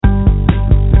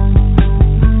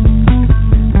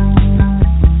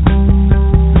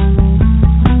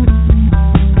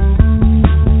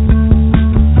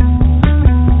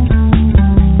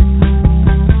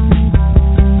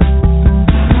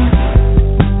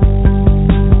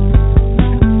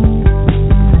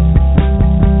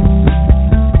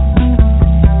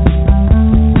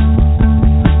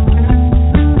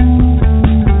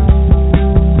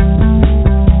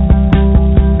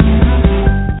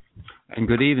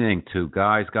evening to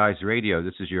Guys Radio.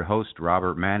 This is your host,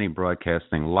 Robert Manning,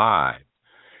 broadcasting live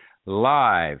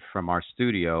from our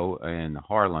studio in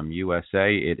Harlem,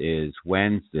 USA. It is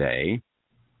Wednesday,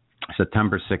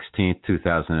 September 16th,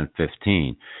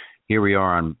 2015. Here we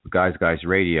are on Guys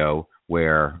Radio,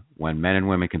 where when men and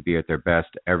women can be at their best,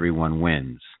 everyone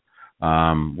wins.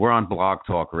 We're on Blog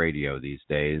Talk Radio these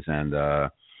days, and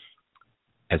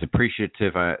as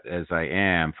appreciative as I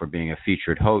am for being a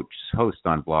featured host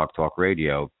on Blog Talk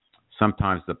Radio,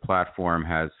 sometimes the platform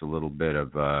has a little bit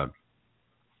of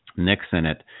nicks in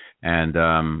it,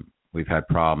 and we've had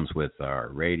problems with our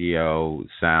radio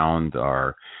sound,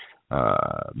 our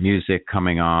music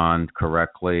coming on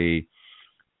correctly,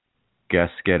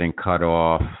 guests getting cut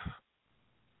off,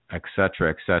 et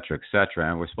cetera,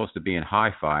 and we're supposed to be in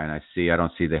hi-fi, and I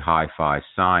don't see the hi-fi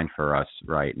sign for us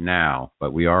right now,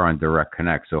 but we are on Direct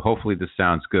Connect, so hopefully this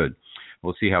sounds good.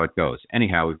 We'll see how it goes.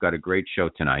 Anyhow, we've got a great show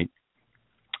tonight.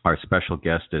 Our special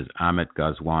guest is Amit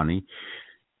Ghazwani,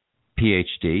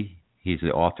 PhD. He's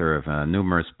the author of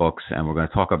numerous books, and we're going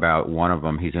to talk about one of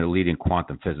them. He's a leading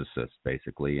quantum physicist,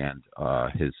 basically, and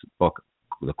his book,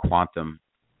 The Quantum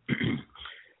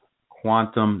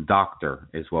Doctor,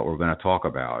 is what we're going to talk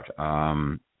about.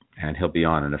 And he'll be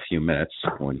on in a few minutes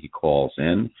when he calls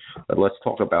in. But let's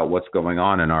talk about what's going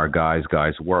on in our guys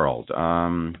world.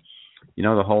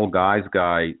 The whole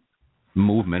guy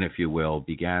movement, if you will,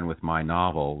 began with my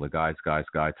novel, The Guy's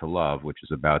Guide to Love, which is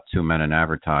about two men in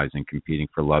advertising competing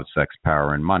for love, sex,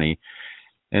 power, and money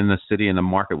in the city and the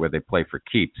market where they play for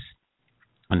keeps.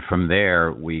 And from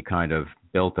there, we kind of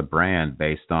built a brand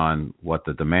based on what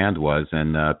the demand was,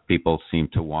 and people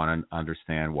seemed to want to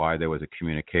understand why there was a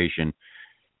communication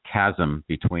chasm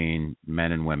between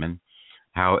men and women,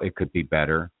 how it could be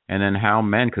better, and then how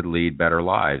men could lead better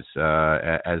lives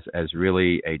as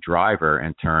really a driver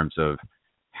in terms of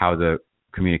how the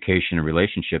communication and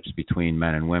relationships between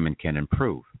men and women can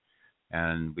improve.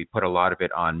 And we put a lot of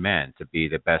it on men to be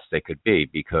the best they could be,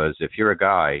 because if you're a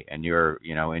guy and you're,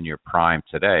 in your prime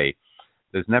today,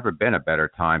 there's never been a better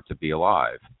time to be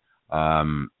alive.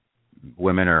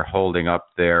 Women are holding up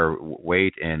their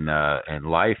weight in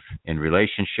life, in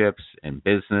relationships, in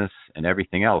business, and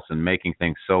everything else, and making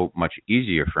things so much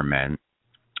easier for men.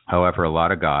 However, a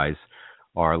lot of guys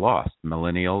are lost.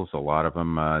 Millennials, a lot of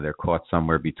them, they're caught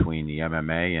somewhere between the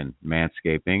MMA and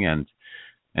manscaping,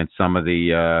 and some of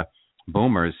the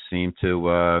boomers seem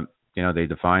to, they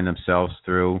define themselves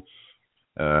through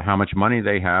how much money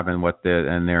they have and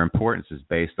and their importance is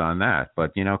based on that.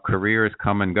 But careers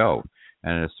come and go,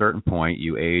 and at a certain point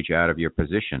you age out of your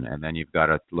position, and then you've got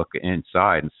to look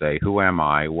inside and say, who am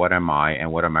I, and what am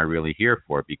I really here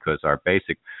for? Because our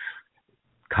basic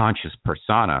conscious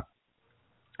persona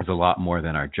is a lot more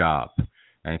than our job.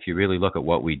 And if you really look at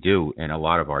what we do in a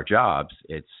lot of our jobs,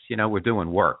 it's we're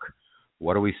doing work.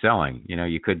 What are we selling?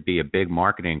 You could be a big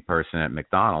marketing person at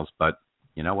McDonald's, but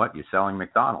you know what? You're selling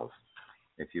McDonald's.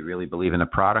 If you really believe in the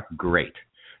product, great.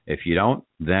 If you don't,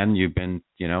 then you've been,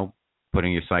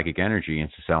 putting your psychic energy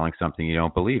into selling something you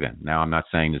don't believe in. Now, I'm not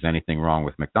saying there's anything wrong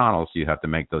with McDonald's. You have to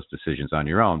make those decisions on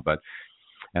your own.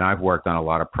 And I've worked on a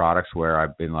lot of products where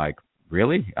I've been like,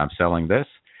 really? I'm selling this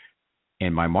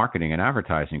in my marketing and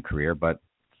advertising career. But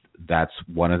that's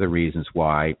one of the reasons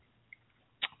why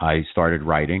I started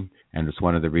writing. And it's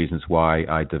one of the reasons why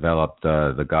I developed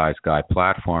the Guys Guide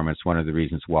platform. It's one of the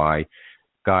reasons why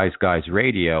Guys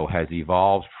Radio has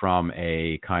evolved from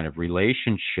a kind of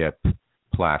relationship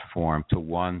platform to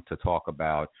one to talk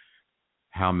about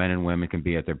how men and women can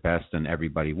be at their best and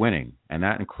everybody winning. And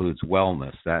that includes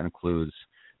wellness. That includes,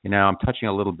 I'm touching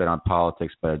a little bit on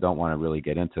politics, but I don't want to really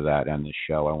get into that on this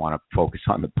show. I want to focus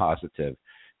on the positive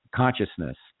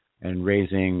consciousness and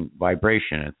raising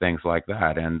vibration and things like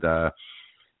that. And a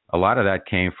lot of that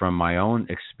came from my own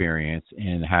experience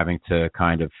in having to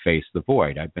kind of face the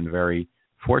void. I've been very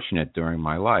fortunate during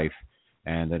my life,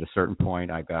 and at a certain point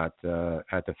I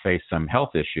had to face some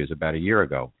health issues about a year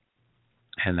ago,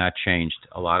 and that changed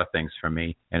a lot of things for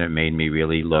me, and it made me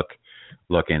really look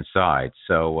inside.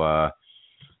 So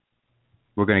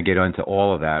we're going to get into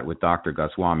all of that with Dr.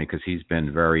 Ghazwani, because he's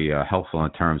been very helpful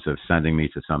in terms of sending me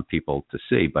to some people to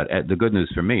see. But the good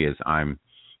news for me is I'm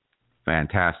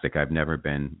fantastic. I've never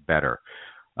been better.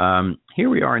 Here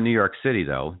we are in New York City,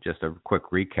 though. Just a quick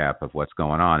recap of what's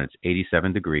going on. It's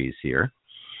 87 degrees here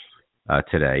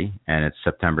today, and it's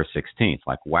September 16th.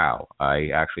 Like, wow. I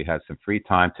actually had some free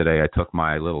time today. I took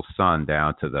my little son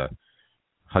down to the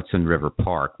Hudson River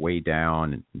Park, way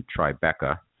down in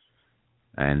Tribeca,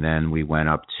 and then we went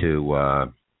up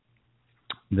to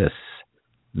this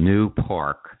new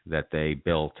park that they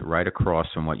built right across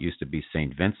from what used to be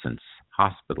St. Vincent's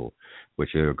hospital,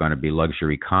 which are going to be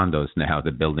luxury condos now.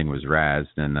 The building was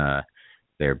razzed, and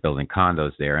they're building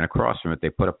condos there. And across from it, they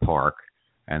put a park,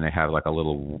 and they have like a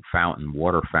little fountain,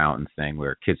 water fountain thing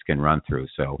where kids can run through.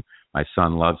 So my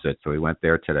son loves it. So we went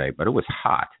there today, but it was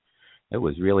hot. It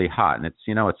was really hot. And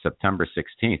it's September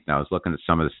 16th. And I was looking at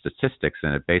some of the statistics,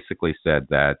 and it basically said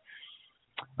that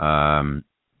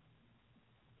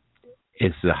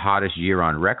it's the hottest year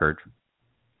on record,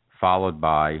 followed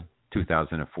by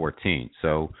 2014.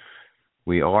 So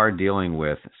we are dealing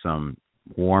with some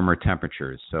warmer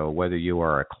temperatures. So whether you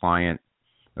are a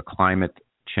climate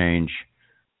change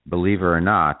believer or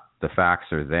not, the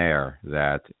facts are there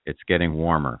that it's getting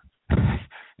warmer.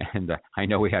 And I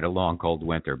know we had a long, cold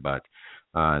winter, but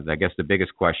I guess the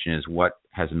biggest question is, what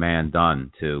has man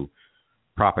done to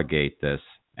propagate this,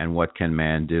 and what can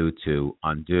man do to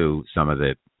undo some of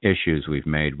the issues we've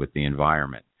made with the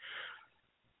environment?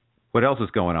 What else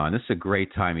is going on? This is a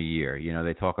great time of year.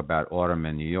 They talk about autumn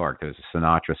in New York. There's a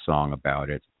Sinatra song about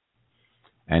it.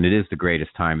 And it is the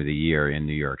greatest time of the year in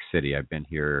New York City. I've been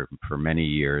here for many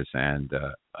years, and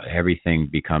everything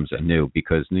becomes anew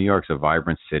because New York's a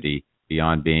vibrant city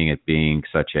beyond being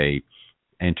such a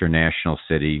international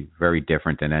city, very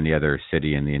different than any other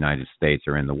city in the United States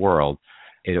or in the world.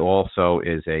 It also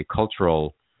is a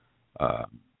cultural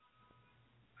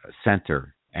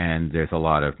center, and there's a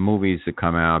lot of movies that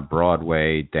come out,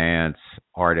 Broadway, dance,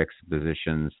 art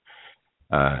expositions,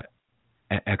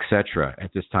 etc.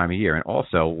 at this time of year. And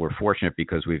also, we're fortunate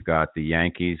because we've got the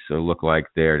Yankees, who look like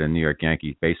the New York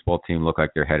Yankees baseball team look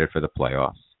like they're headed for the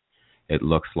playoffs. It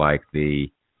looks like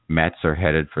the Mets are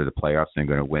headed for the playoffs and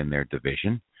going to win their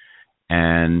division.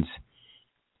 And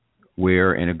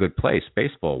we're in a good place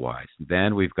baseball-wise.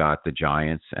 Then we've got the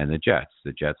Giants and the Jets.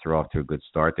 The Jets are off to a good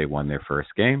start. They won their first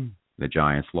game. The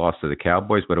Giants lost to the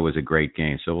Cowboys, but it was a great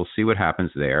game. So we'll see what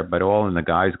happens there. But all in the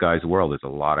guys world, there's a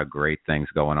lot of great things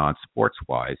going on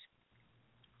sports-wise.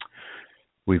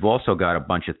 We've also got a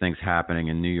bunch of things happening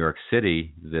in New York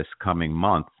City this coming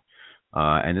month.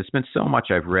 And there's been so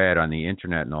much I've read on the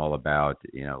internet and all about,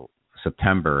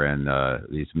 September and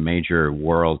these major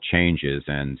world changes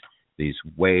and these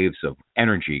waves of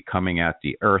energy coming at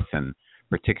the earth, and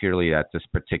particularly at this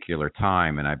particular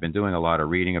time. And I've been doing a lot of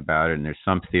reading about it, and there's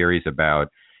some theories about,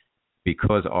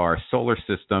 because our solar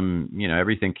system,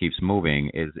 everything keeps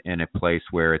moving, is in a place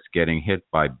where it's getting hit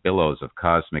by billows of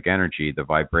cosmic energy. The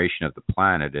vibration of the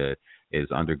planet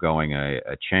is undergoing a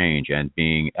change and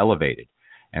being elevated.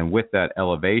 And with that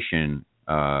elevation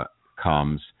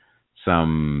comes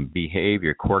some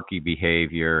behavior, quirky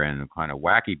behavior and kind of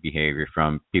wacky behavior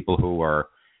from people who are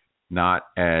not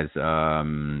as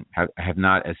have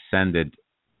not ascended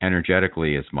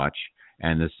energetically as much,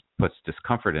 and this puts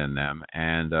discomfort in them.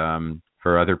 And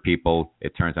for other people,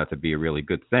 it turns out to be a really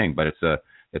good thing. But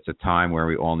it's a time where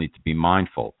we all need to be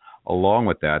mindful. Along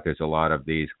with that, there's a lot of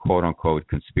these quote unquote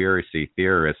conspiracy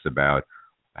theorists about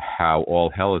how all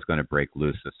hell is going to break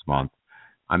loose this month.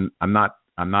 I'm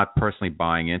not personally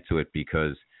buying into it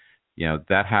because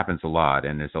that happens a lot,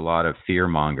 and there's a lot of fear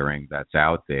mongering that's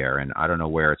out there, and I don't know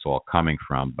where it's all coming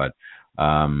from. But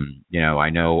I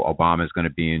know Obama's going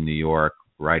to be in New York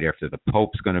right after the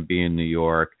Pope's going to be in New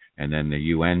York, and then the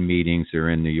UN meetings are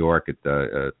in New York at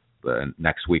the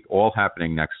next week, all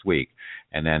happening next week.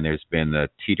 And then there's been the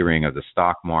teetering of the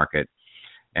stock market.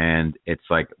 And it's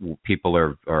like people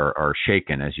are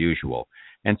shaken as usual.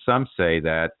 And some say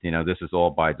that, this is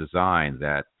all by design,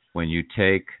 that when you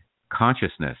take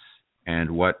consciousness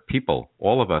and what people,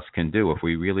 all of us can do if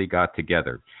we really got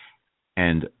together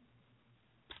and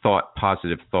thought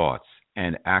positive thoughts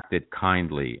and acted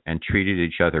kindly and treated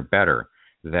each other better,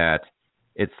 that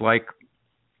it's like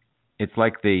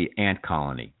the ant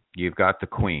colony. You've got the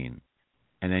queen,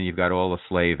 and then you've got all the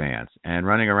slave ants. And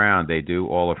running around, they do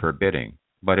all of her bidding.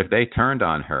 But if they turned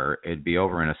on her, it'd be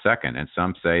over in a second. And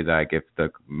some say that if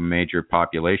the major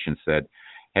population said,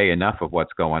 hey, enough of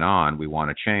what's going on, we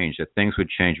want to change, that things would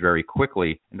change very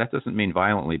quickly. And that doesn't mean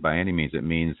violently by any means. It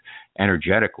means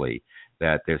energetically,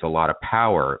 that there's a lot of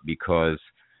power because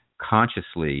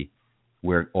consciously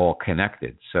we're all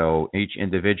connected. So each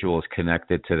individual is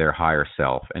connected to their higher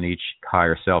self, and each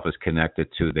higher self is connected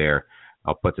to their,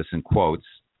 I'll put this in quotes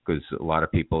because a lot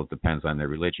of people, it depends on their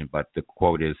religion, but the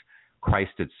quote is,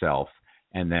 Christ itself,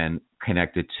 and then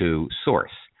connected to source.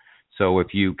 So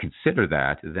if you consider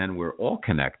that, then we're all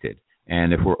connected.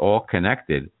 And if we're all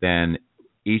connected, then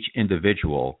each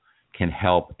individual can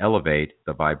help elevate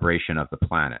the vibration of the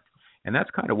planet. And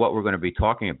that's kind of what we're going to be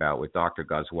talking about with Dr.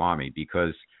 Goswami,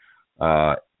 because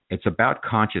it's about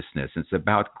consciousness. It's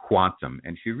about quantum.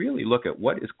 And if you really look at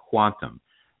what is quantum,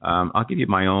 I'll give you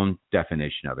my own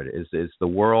definition of it. Is the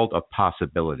world of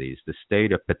possibilities, the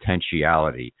state of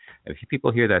potentiality. If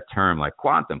people hear that term like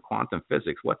quantum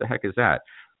physics, what the heck is that?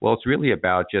 Well, it's really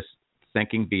about just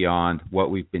thinking beyond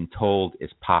what we've been told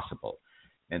is possible.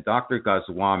 And Dr.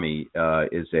 Goswami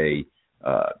is a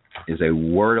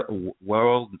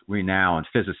world-renowned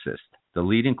physicist, the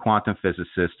leading quantum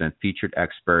physicist and featured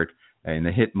expert in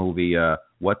the hit movie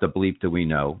What the Bleep Do We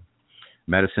Know?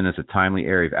 Medicine is a timely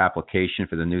area of application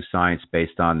for the new science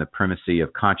based on the primacy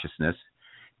of consciousness.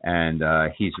 And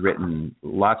he's written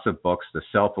lots of books, The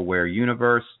Self-Aware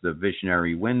Universe, The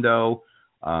Visionary Window,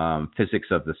 Physics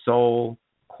of the Soul,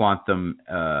 Quantum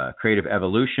Creative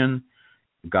Evolution,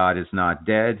 God is Not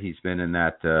Dead. He's been in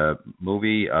that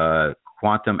movie,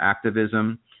 Quantum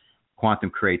Activism,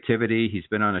 Quantum Creativity. He's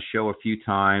been on a show a few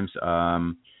times.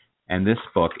 And this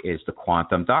book is The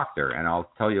Quantum Doctor. And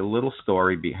I'll tell you a little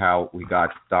story how we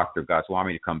got Dr.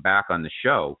 Goswami to come back on the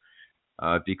show.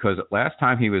 Because last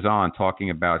time he was on talking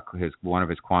about one of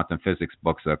his quantum physics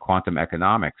books, Quantum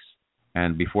Economics.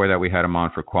 And before that, we had him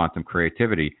on for Quantum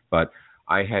Creativity. But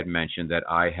I had mentioned that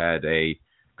I had a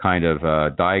kind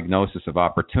of diagnosis of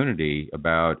opportunity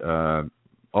about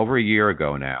over a year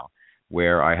ago now,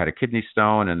 where I had a kidney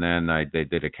stone, and then they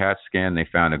did a CAT scan. They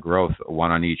found a growth, one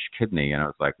on each kidney, and I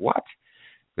was like, "What?"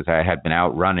 Because I had been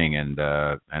out running, and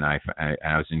I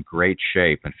was in great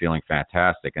shape and feeling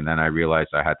fantastic. And then I realized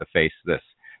I had to face this,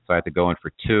 so I had to go in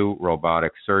for 2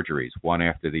 robotic surgeries, one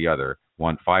after the other,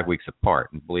 5 weeks apart.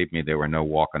 And believe me, they were no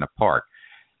walk in the park.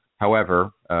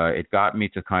 However, it got me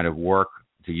to kind of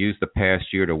use the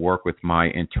past year to work with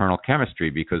my internal chemistry,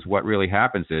 because what really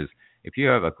happens is, if you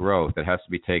have a growth that has to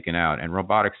be taken out, and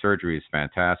robotic surgery is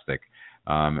fantastic,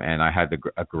 and I had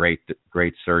a great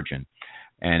surgeon,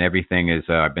 and everything is,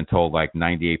 I've been told, like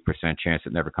 98% chance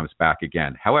it never comes back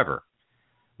again. However,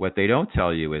 what they don't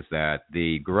tell you is that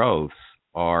the growths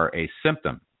are a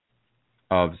symptom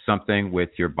of something with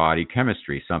your body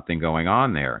chemistry, something going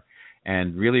on there.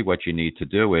 And really what you need to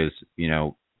do is,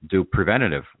 do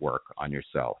preventative work on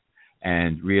yourself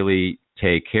and really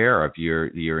take care of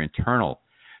your internal.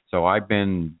 So I've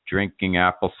been drinking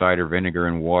apple cider vinegar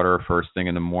and water first thing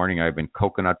in the morning. I've been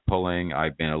coconut pulling.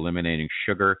 I've been eliminating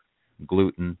sugar,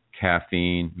 gluten,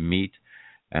 caffeine, meat,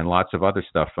 and lots of other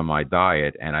stuff from my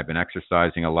diet. And I've been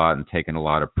exercising a lot and taking a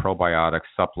lot of probiotic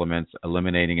supplements,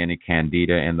 eliminating any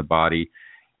candida in the body.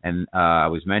 And I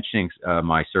was mentioning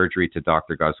my surgery to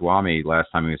Dr. Goswami last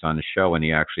time he was on the show, and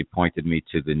he actually pointed me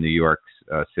to the New York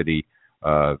City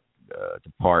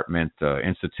Department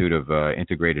Institute of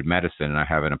Integrated Medicine, and I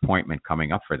have an appointment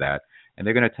coming up for that. And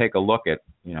they're going to take a look at,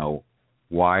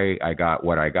 why I got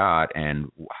what I got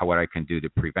and what I can do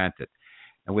to prevent it.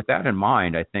 And with that in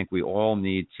mind, I think we all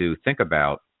need to think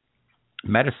about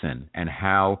medicine and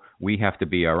how we have to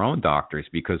be our own doctors,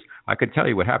 because I could tell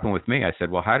you what happened with me. I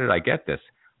said, well, how did I get this?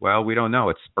 Well, we don't know.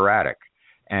 It's sporadic.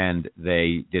 And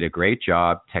they did a great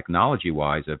job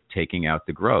technology-wise of taking out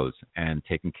the growths and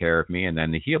taking care of me and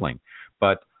then the healing.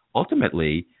 But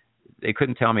ultimately, they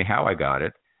couldn't tell me how I got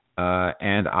it.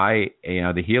 And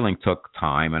the healing took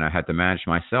time, and I had to manage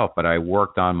myself. But I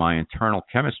worked on my internal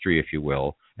chemistry, if you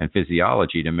will, and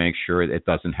physiology to make sure it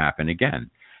doesn't happen again.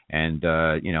 And,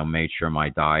 made sure my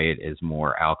diet is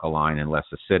more alkaline and less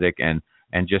acidic, and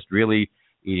just really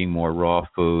eating more raw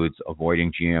foods,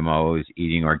 avoiding GMOs,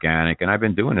 eating organic. And I've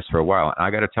been doing this for a while. And I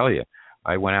got to tell you,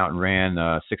 I went out and ran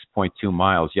 6.2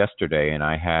 miles yesterday, and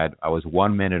I was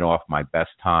 1 minute off my best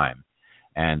time.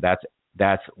 And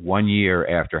that's 1 year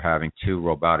after having 2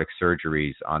 robotic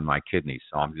surgeries on my kidneys.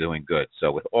 So I'm doing good.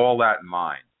 So with all that in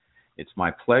mind, it's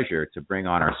my pleasure to bring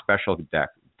on our special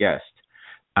guest,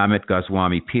 Amit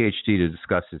Goswami, PhD, to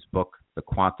discuss his book, The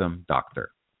Quantum Doctor.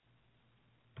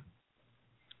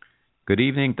 Good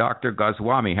evening, Dr.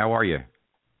 Goswami. How are you?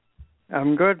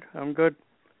 I'm good.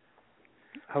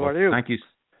 How are you? Thank you.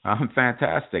 I'm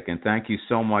fantastic, and thank you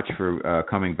so much for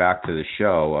coming back to the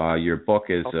show. Your book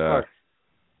is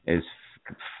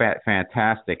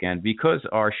fantastic, and because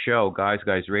our show, Guys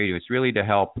Radio, it's really to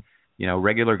help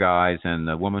regular guys and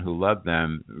the women who love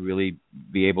them really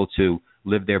be able to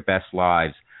live their best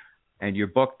lives. And your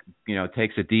book,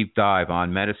 takes a deep dive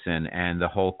on medicine and the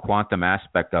whole quantum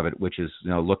aspect of it, which is,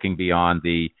 looking beyond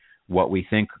what we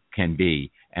think can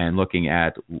be and looking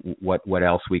at what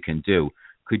else we can do.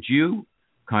 Could you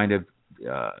kind of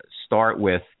start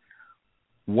with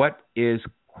what is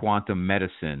quantum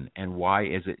medicine and why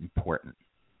is it important?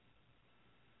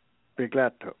 Be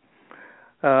glad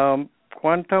to.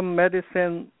 Quantum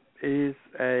medicine is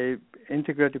a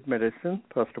integrative medicine,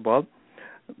 first of all,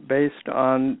 based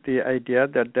on the idea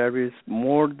that there is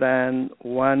more than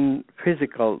one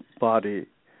physical body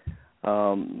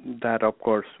that, of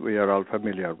course, we are all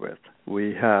familiar with.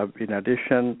 We have, in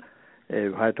addition, a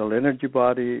vital energy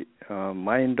body.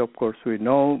 Mind, of course, we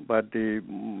know, but the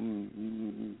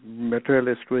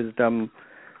materialist wisdom,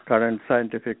 current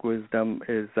scientific wisdom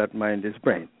is that mind is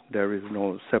brain. There is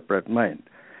no separate mind.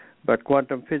 But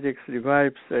quantum physics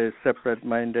revives a separate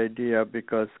mind idea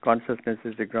because consciousness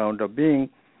is the ground of being.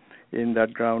 In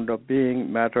that ground of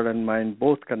being, matter and mind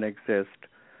both can exist,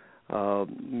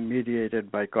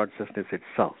 mediated by consciousness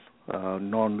itself,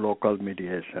 non-local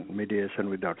mediation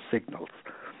without signals.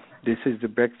 This is the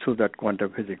breakthrough that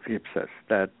quantum physics gives us,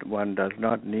 that one does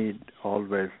not need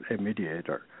always a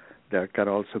mediator. There can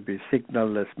also be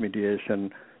signal-less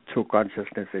mediation through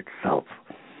consciousness itself.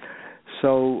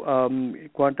 So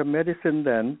quantum medicine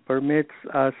then permits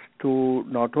us to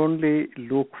not only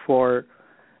look for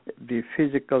the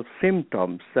physical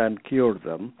symptoms and cure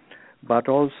them, but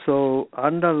also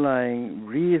underlying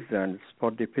reasons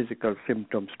for the physical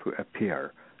symptoms to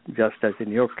appear. Just as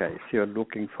in your case, you're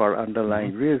looking for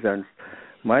underlying reasons.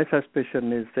 My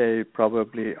suspicion is they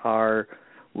probably are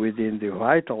within the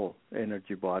vital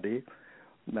energy body.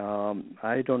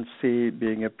 I don't see,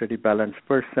 being a pretty balanced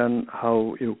person,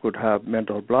 how you could have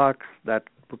mental blocks that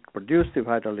would produce the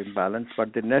vital imbalance, but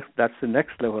that's the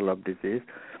next level of disease.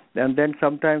 And then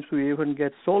sometimes we even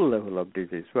get soul level of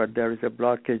disease, where there is a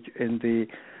blockage in the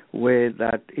way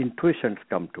that intuitions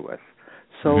come to us.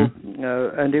 So,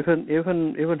 and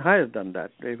even higher than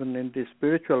that, even in the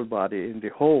spiritual body, in the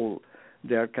whole,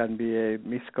 there can be a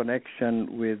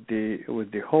misconnection with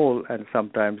the whole, and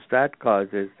sometimes that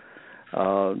causes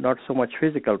not so much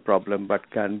physical problem,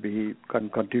 but can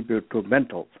contribute to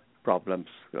mental problems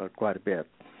quite a bit.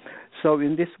 So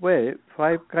in this way,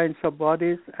 5 kinds of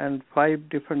bodies and 5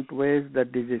 different ways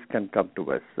that disease can come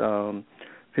to us.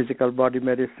 Physical body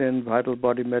medicine, vital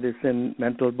body medicine,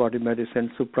 mental body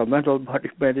medicine, supramental body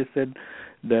medicine,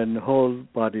 then whole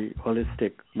body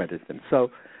holistic medicine. So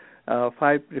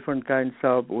 5 different kinds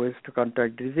of ways to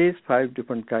contract disease, 5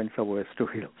 different kinds of ways to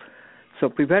heal. So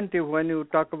preventive, when you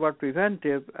talk about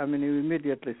preventive, I mean, you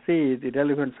immediately see the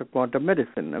relevance of quantum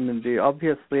medicine. I mean,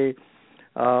 obviously,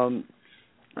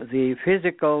 the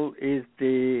physical is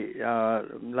the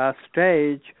last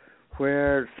stage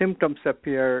where symptoms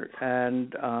appear,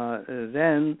 and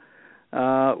then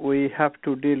we have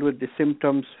to deal with the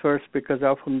symptoms first, because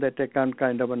often they take on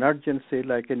kind of an urgency.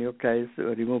 Like in your case,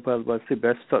 removal was the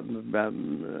best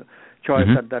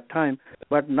choice at that time.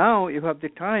 But now you have the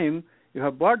time, you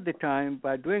have bought the time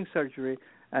by doing surgery,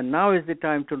 and now is the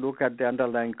time to look at the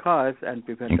underlying cause and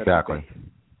prevent it. Exactly.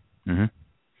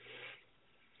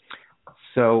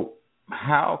 So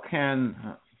how can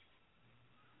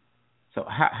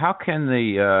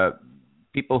the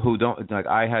people who don't, like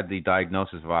I had the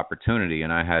diagnosis of opportunity,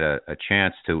 and I had a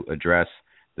chance to address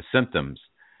the symptoms,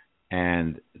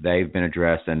 and they've been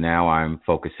addressed, and now I'm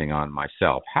focusing on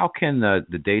myself. How can the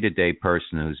day-to-day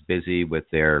person who's busy with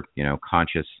their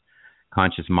conscious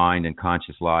mind and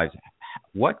conscious lives,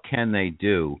 what can they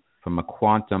do from a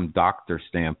quantum doctor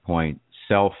standpoint,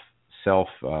 self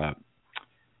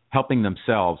helping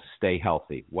themselves stay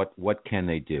healthy? What can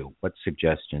they do? What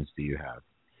suggestions do you have?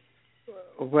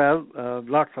 Well,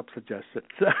 lots of suggestions.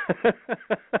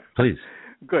 Please.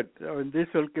 Good. This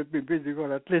will keep me busy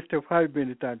for at least a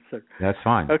 5-minute answer. That's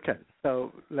fine. Okay,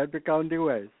 so let me count the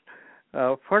ways.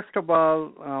 First of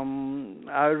all,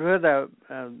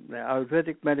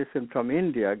 Ayurvedic medicine from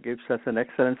India gives us an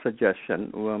excellent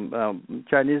suggestion.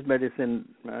 Chinese medicine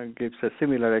gives a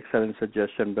similar excellent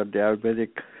suggestion, but the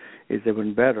Ayurvedic is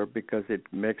even better because it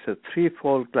makes a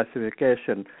 3-fold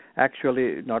classification.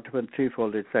 Actually, not even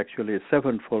 3-fold, it's actually a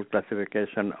 7-fold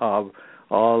classification of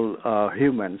all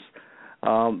humans.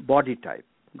 Body type.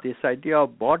 This idea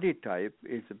of body type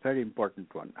is a very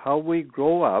important one. How we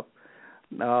grow up,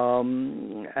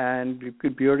 and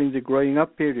during the growing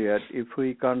up period, if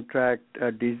we contract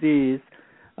a disease,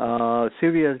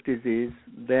 serious disease,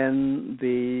 then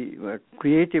the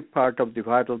creative part of the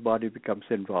vital body becomes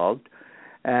involved,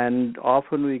 and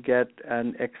often we get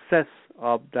an excess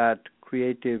of that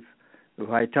creative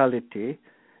vitality,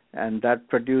 and that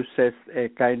produces a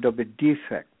kind of a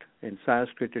defect. In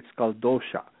Sanskrit, it's called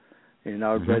dosha. In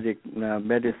our Vedic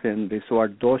medicine, this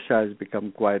word dosha has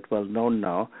become quite well known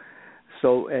now.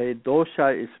 So a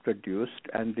dosha is produced,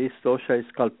 and this dosha is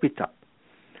called pitta.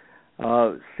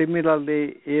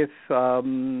 Similarly, if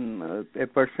a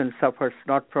person suffers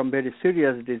not from very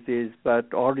serious disease,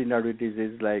 but ordinary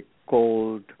disease like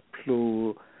cold,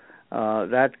 flu,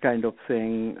 that kind of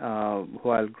thing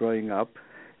while growing up,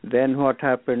 then what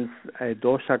happens, a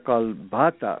dosha called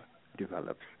vata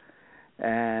develops.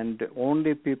 And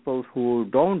only people who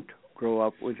don't grow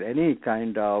up with any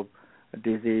kind of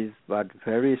disease, but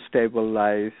very stable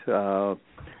life.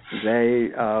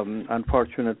 They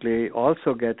unfortunately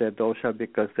also get a dosha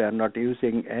because they are not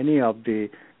using any of the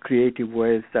creative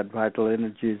ways that vital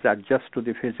energies adjust to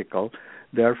the physical.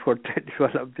 Therefore, they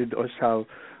develop the dosha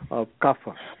of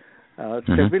kapha.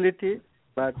 Stability,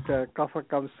 but kapha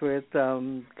comes with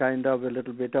kind of a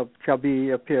little bit of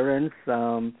chubby appearance.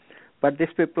 But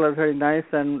these people are very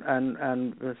nice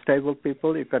and stable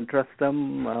people. You can trust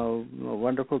them,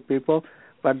 wonderful people.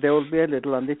 But they will be a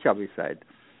little on the chubby side.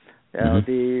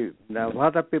 The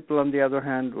Vata people, on the other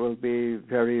hand, will be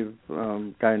very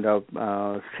kind of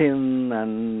thin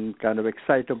and kind of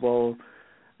excitable,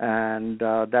 and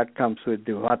that comes with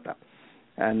the Vata.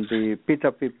 And the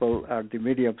Pitta people are the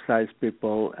medium-sized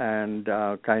people and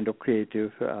kind of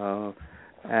creative,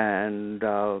 and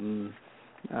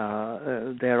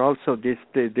they're also these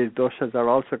doshas are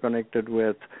also connected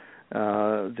with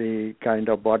the kind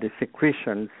of body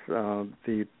secretions.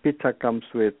 The Pitta comes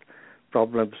with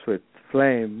problems with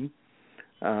flame.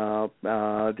 The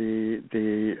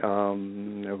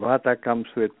Vata comes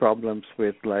with problems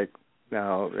with like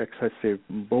excessive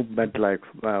movement, like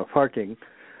farting.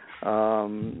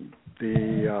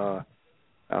 The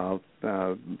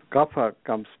kapha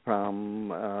comes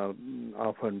from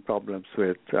often problems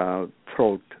with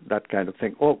throat, that kind of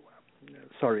thing. Oh,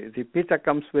 sorry, the Pitta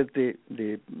comes with the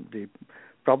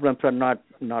problems are not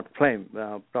flame.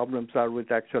 Problems are with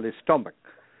actually stomach.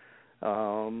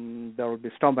 There will be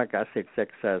stomach acids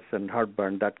excess and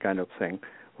heartburn, that kind of thing.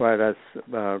 Whereas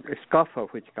it's kapha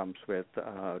which comes with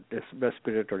this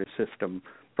respiratory system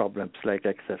problems like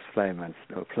excess phlegm and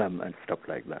stuff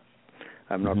like that.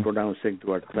 I'm not pronouncing the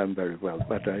word phlegm very well,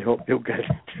 but I hope you get it.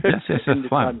 Yes, it's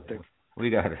phlegm. We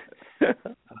got it.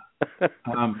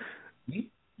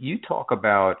 You talk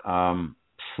about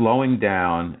slowing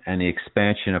down and the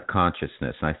expansion of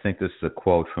consciousness. And I think this is a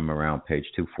quote from around page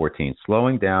 214.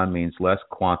 Slowing down means less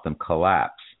quantum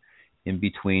collapse. In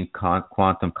between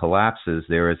quantum collapses,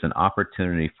 there is an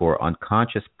opportunity for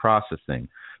unconscious processing,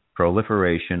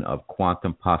 proliferation of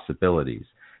quantum possibilities.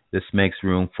 This makes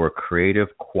room for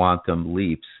creative quantum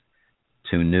leaps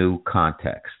to new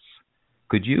contexts.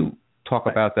 Could you talk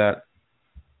about that?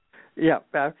 Yeah,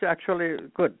 that's actually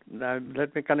good.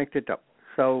 Let me connect it up.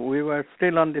 So we were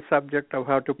still on the subject of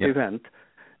how to prevent.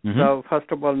 So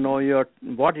first of all, know your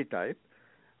body type.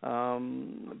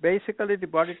 Basically, the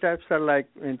body types are like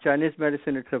in Chinese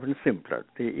medicine, it's even simpler.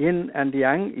 The yin and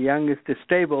yang. Yang is the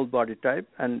stable body type,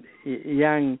 and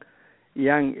yang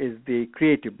is the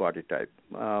creative body type.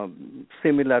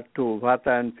 Similar to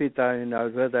Vata and Pitta in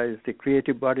Ayurveda is the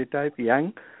creative body type,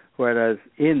 yang, whereas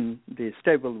yin, the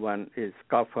stable one, is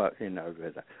kapha in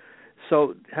Ayurveda.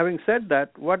 So having said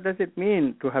that, what does it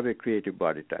mean to have a creative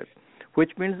body type?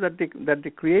 Which means that the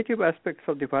creative aspects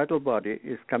of the vital body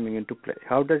is coming into play.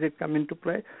 How does it come into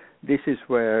play? This is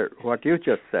where what you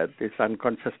just said, this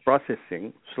unconscious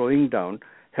processing, slowing down,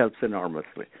 helps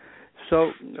enormously.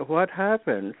 So what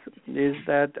happens is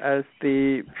that as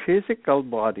the physical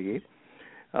body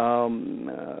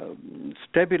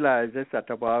stabilizes at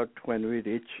about when we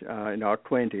reach in our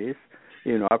 20s,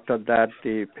 after that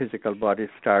the physical body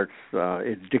starts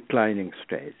its declining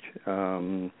stage.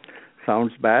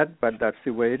 Sounds bad, but that's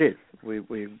the way it is.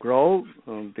 We grow,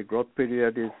 the growth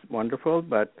period is wonderful,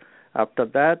 but after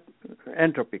that,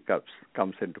 entropy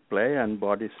comes into play, and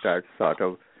body starts sort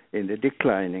of in the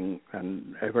declining,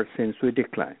 and ever since we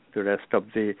decline, the rest of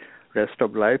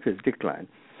life is decline.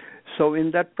 So in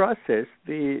that process,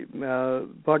 the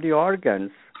body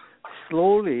organs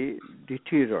slowly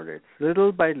deteriorate,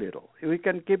 little by little. We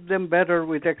can keep them better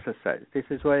with exercise. This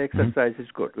is why exercise is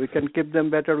good. We can keep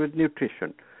them better with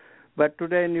nutrition. But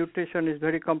today, nutrition is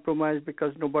very compromised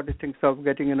because nobody thinks of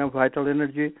getting enough vital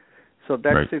energy. So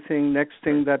that's the thing. Next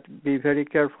thing, that be very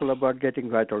careful about getting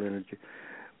vital energy.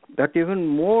 But even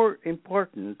more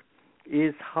important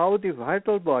is how the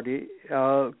vital body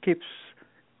keeps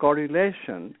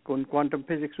correlation. In quantum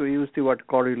physics, we use the word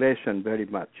correlation very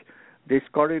much. This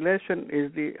correlation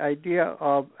is the idea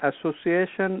of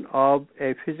association of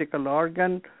a physical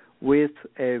organ with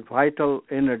a vital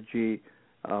energy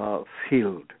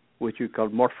field, which we call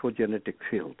morphogenetic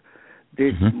field.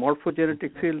 This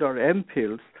morphogenetic field, or M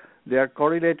fields, they are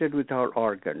correlated with our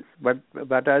organs. But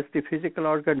as the physical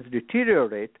organs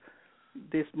deteriorate,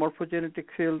 this morphogenetic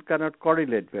field cannot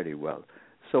correlate very well.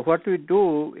 So what we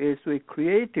do is we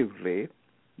creatively,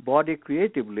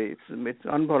 it's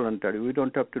involuntary. We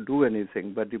don't have to do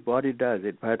anything, but the body does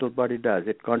it. Vital body does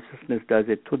it. Consciousness does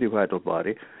it to the vital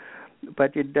body.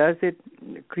 But it does it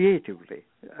creatively.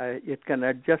 It can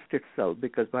adjust itself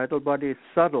because vital body is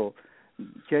subtle.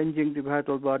 Changing the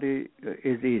vital body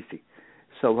is easy.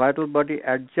 So vital body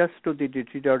adjusts to the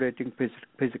deteriorating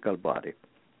physical body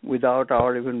without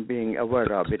our even being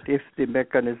aware of it if the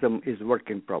mechanism is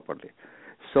working properly.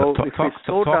 So if we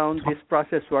slow down, this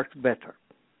process works better.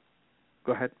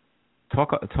 Go ahead.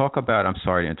 Talk about. I'm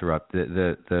sorry to interrupt.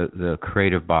 The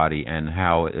creative body and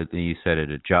how you said it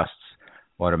adjusts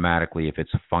automatically if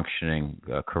it's functioning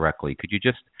correctly. Could you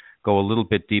just go a little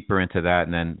bit deeper into that,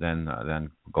 and then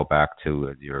go back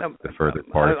to the further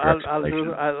part of your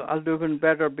explanation? I'll do even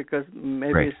better, because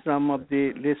maybe some of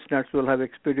the listeners will have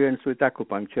experience with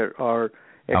acupuncture or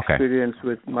experience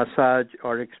with massage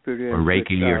or experience or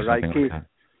Reiki with or something Reiki. like that.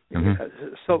 Mm-hmm.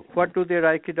 So what do the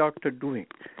Reiki doctor doing?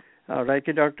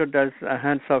 Reiki doctor does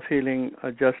hands of healing,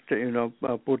 just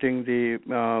putting the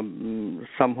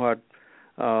somewhat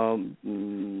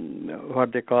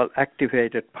what they call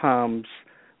activated palms,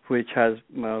 which has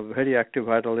very active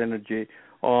vital energy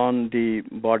on the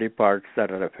body parts that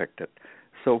are affected.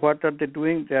 So what are they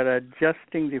doing? They are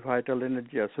adjusting the vital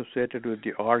energy associated with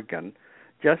the organ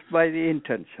just by the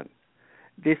intention.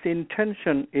 This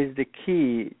intention is the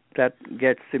key that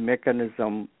gets the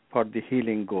mechanism for the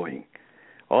healing going.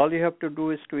 All you have to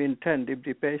do is to intend. If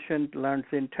the patient learns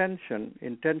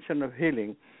intention of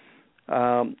healing,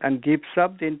 and gives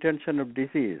up the intention of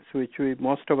disease, which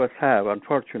most of us have,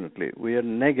 unfortunately. We are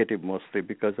negative mostly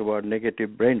because of our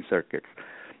negative brain circuits.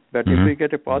 But if we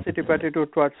get a positive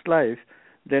attitude towards life,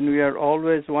 then we are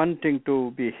always wanting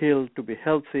to be healed, to be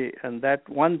healthy, and that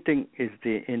one thing is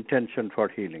the intention for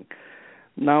healing.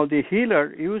 Now, the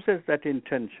healer uses that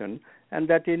intention, and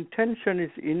that intention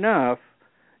is enough.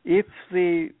 If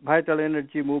the vital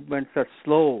energy movements are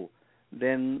slow,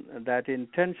 then that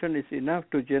intention is enough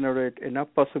to generate enough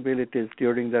possibilities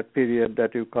during that period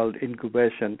that you called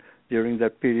incubation, during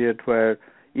that period where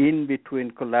in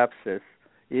between collapses,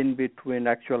 in between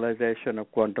actualization of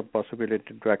quantum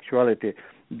possibility to actuality,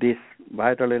 these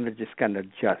vital energies can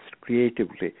adjust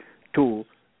creatively to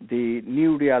the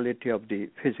new reality of the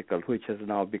physical, which has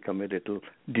now become a little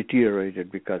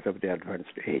deteriorated because of the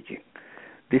advanced aging.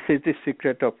 This is the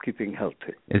secret of keeping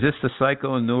healthy. Is this the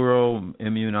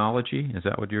psychoneuroimmunology? Is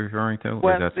that what you're referring to?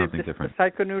 Or is that something different?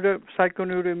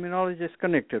 Psychoneuroimmunology is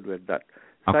connected with that.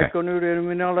 Okay.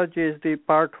 Psychoneuroimmunology is the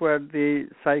part where the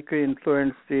psyche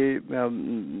influences the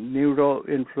neuro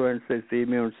influences the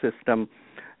immune system,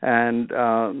 and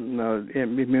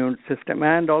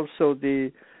also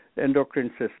the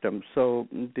endocrine system. So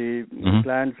the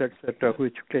glands, etc.,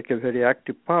 which take a very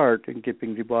active part in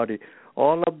keeping the body.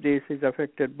 All of this is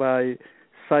affected by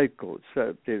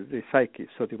the psyche,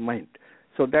 so the mind.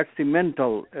 So that's the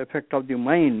mental effect of the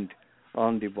mind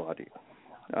on the body.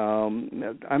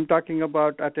 I'm talking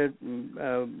about at a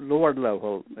lower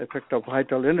level, effect of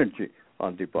vital energy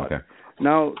on the body. Okay.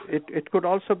 Now, it could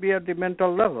also be at the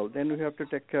mental level. Then we have to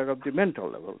take care of the mental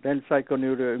level. Then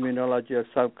psychoneuroimmunology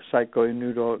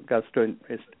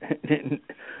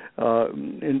or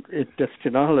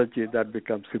intestinology, that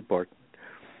becomes important.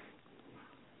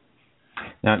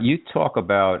 Now, you talk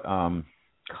about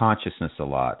consciousness a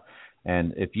lot.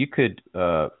 And if you could,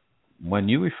 when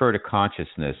you refer to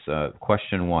consciousness,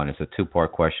 question one is a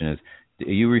two-part question. Are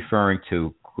you referring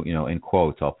to, in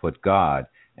quotes, I'll put God,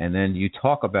 and then you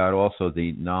talk about also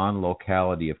the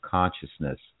non-locality of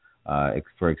consciousness,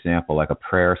 for example, like a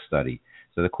prayer study.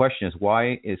 So the question is,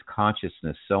 why is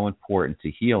consciousness so important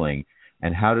to healing,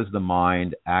 and how does the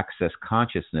mind access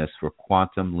consciousness for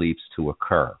quantum leaps to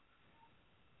occur?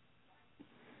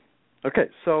 Okay,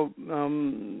 so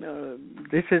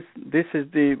this is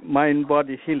the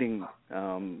mind-body healing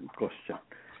question.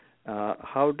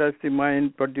 How does the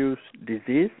mind produce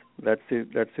disease? That's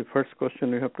the first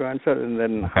question we have to answer, and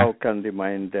then how can the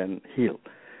mind then heal?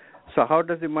 So how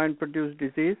does the mind produce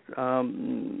disease?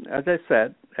 As I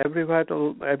said, every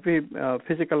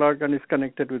physical organ is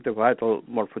connected with a vital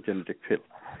morphogenetic field.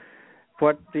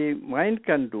 What the mind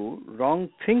can do, wrong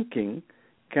thinking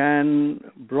can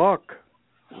block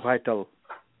vital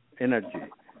energy.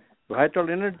 Vital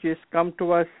energies come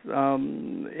to us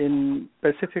in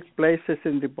specific places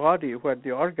in the body where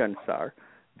the organs are.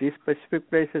 These specific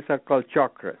places are called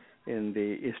chakras in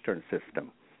the Eastern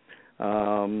system.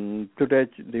 Today,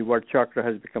 the word chakra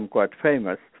has become quite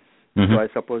famous, so I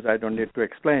suppose I don't need to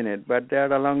explain it. But they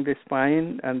are along the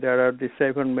spine, and there are the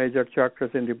 7 major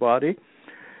chakras in the body.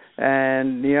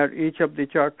 And near each of the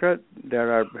chakras,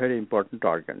 there are very important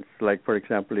organs. Like, for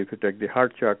example, if you take the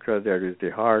heart chakra, there is the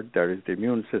heart, there is the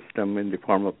immune system in the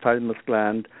form of thymus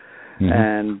gland,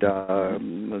 and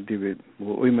the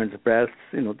women's breasts.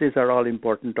 These are all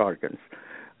important organs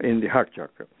in the heart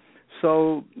chakra.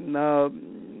 So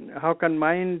how can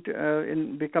mind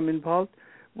become involved?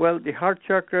 Well, the heart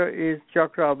chakra is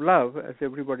chakra of love, as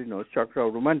everybody knows, chakra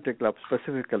of romantic love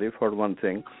specifically for one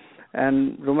thing.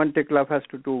 And romantic love has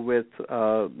to do with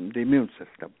the immune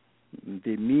system.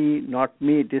 The me, not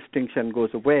me distinction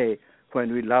goes away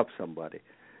when we love somebody.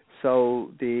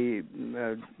 So if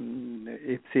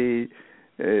the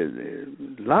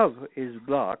love is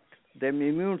blocked, then the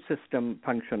immune system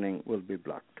functioning will be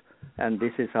blocked. And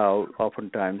this is how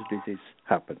oftentimes disease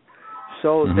happens.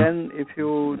 So then if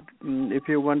you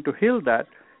want to heal that,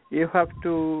 you have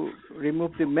to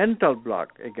remove the mental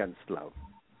block against love.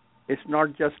 It's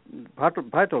not just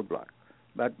vital block,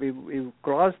 but we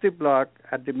cross the block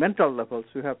at the mental level,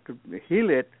 so you have to heal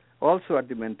it also at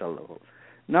the mental level.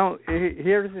 Now,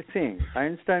 here's the thing.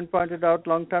 Einstein pointed out a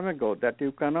long time ago that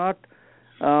you cannot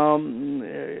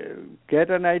get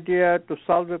an idea to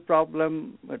solve a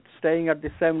problem staying at the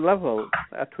same level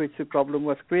at which the problem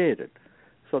was created.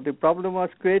 So the problem was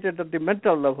created at the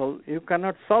mental level. You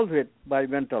cannot solve it by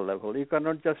mental level. You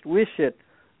cannot just wish to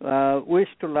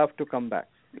love to come back.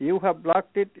 You have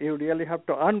blocked it. You really have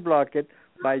to unblock it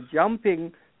by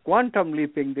jumping, quantum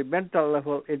leaping the mental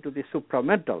level into the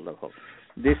supramental level.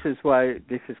 This is why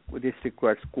this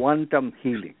requires quantum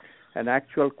healing, an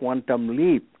actual quantum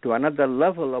leap to another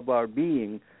level of our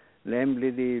being,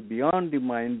 namely the beyond the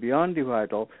mind, beyond the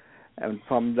vital, and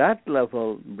from that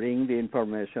level bring the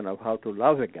information of how to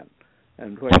love again.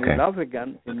 And when we love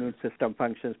again, the immune system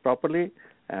functions properly,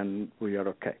 and we are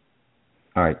okay.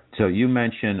 All right. So you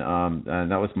mentioned, and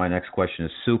that was my next question,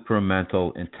 is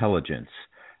supramental intelligence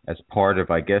as part of,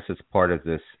 I guess it's part of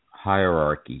this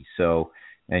hierarchy. So,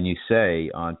 and you say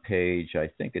on page, I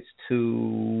think it's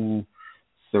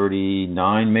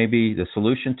 239 maybe, the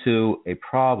solution to a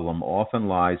problem often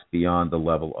lies beyond the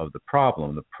level of the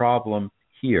problem. The problem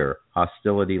here,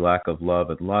 hostility, lack of love,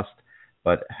 and lust,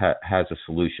 but has a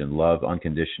solution, love,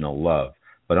 unconditional love.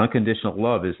 But unconditional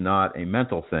love is not a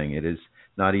mental thing. It is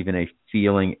not even a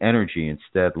feeling energy.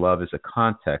 Instead, love is a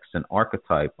context, an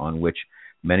archetype on which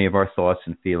many of our thoughts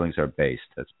and feelings are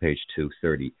based. That's page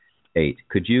 238.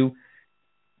 Could you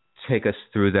take us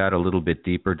through that a little bit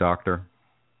deeper, Doctor?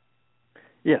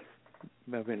 Yes.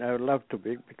 I mean, I would love to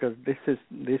be, because this is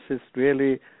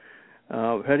really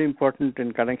very important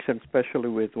in connection, especially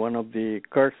with one of the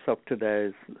curse of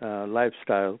today's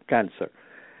lifestyle, cancer.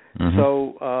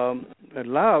 So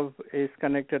love is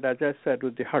connected, as I said,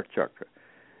 with the heart chakra.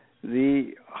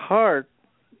 The heart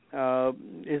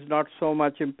is not so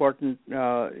much important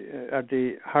at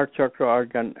the heart chakra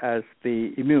organ as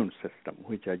the immune system,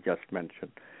 which I just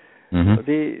mentioned.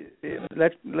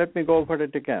 Let me go over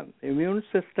it again. Immune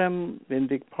system in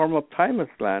the form of thymus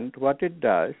gland, what it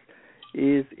does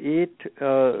is it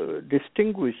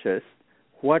distinguishes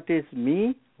what is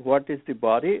me, what is the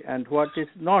body, and what is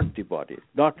not the body,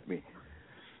 not me.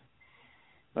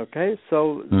 Okay,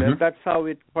 so that's how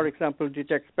it, for example,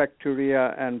 detects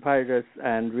bacteria and virus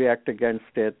and react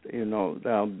against it,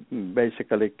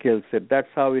 basically kills it. That's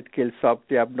how it kills off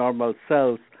the abnormal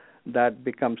cells that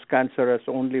becomes cancerous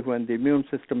only when the immune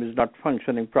system is not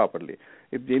functioning properly.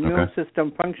 If the immune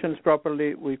system functions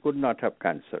properly, we could not have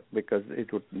cancer, because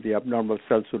the abnormal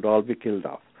cells would all be killed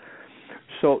off.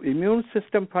 So immune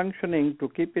system functioning, to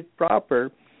keep it proper,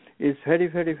 is very,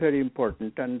 very, very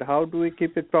important. And how do we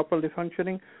keep it properly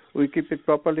functioning? We keep it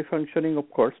properly functioning, of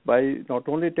course, by not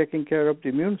only taking care of the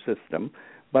immune system,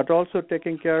 but also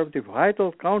taking care of the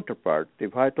vital counterpart, the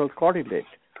vital correlate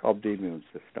of the immune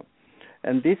system.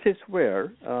 And this is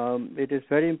where it is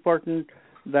very important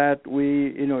that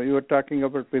you were talking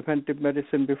about preventive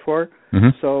medicine before.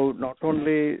 So not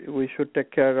only we should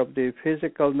take care of the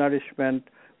physical nourishment,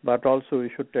 but also we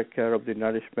should take care of the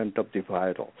nourishment of the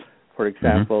vital. For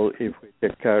example, if we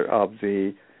take care of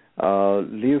the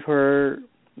liver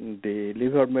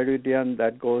meridian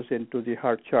that goes into the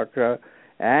heart chakra,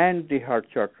 and the heart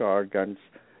chakra organs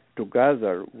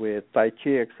together with Tai Chi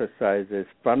exercises,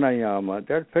 pranayama.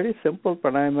 They're very simple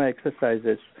pranayama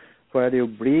exercises where you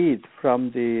breathe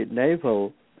from the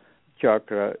navel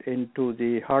chakra into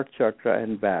the heart chakra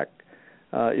and back.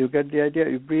 You get the idea.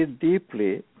 You breathe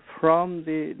deeply from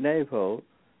the navel,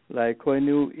 like when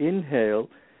you inhale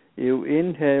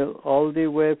all the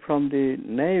way from the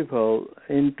navel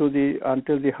until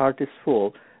the heart is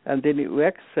full, and then you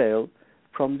exhale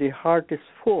from the heart is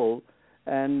full,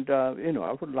 and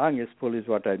our lung is full is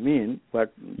what I mean,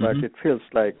 but it feels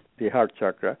like the heart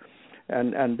chakra,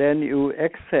 and then you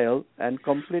exhale and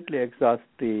completely exhaust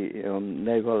the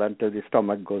navel until the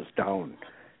stomach goes down,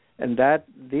 and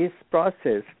this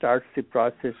process starts the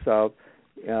process of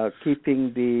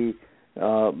keeping these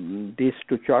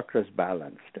two chakras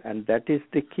balanced, and that is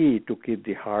the key to keep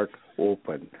the heart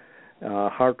open.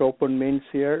 Heart open means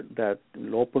here that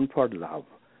open for love.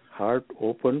 Heart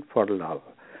open for love.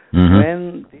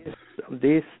 When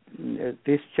these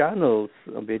channels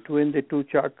between the two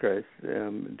chakras,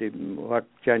 what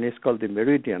Chinese call the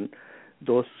meridian,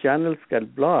 those channels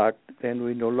get blocked, then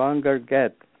we no longer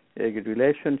get a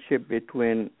relationship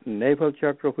between navel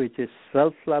chakra, which is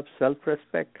self-love,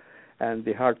 self-respect, and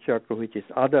the heart chakra, which is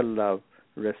other love,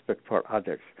 respect for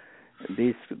others.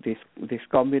 This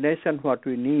combination, what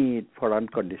we need for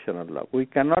unconditional love. We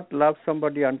cannot love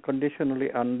somebody unconditionally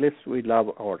unless we love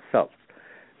ourselves.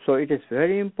 So it is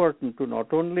very important to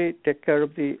not only take care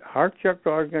of the heart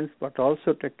chakra organs, but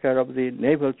also take care of the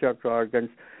navel chakra organs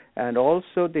and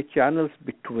also the channels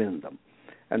between them.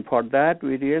 And for that,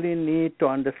 we really need to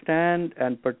understand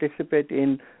and participate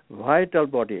in vital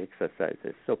body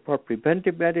exercises. So for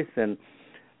preventive medicine,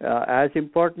 as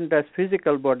important as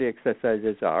physical body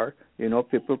exercises are,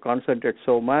 people concentrate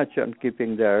so much on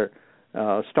keeping their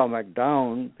stomach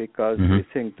down because we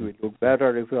think we look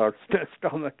better if our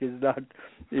stomach is not,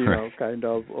 kind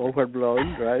of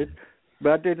overblown, right?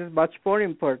 But it is much more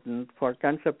important for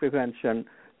cancer prevention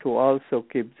to also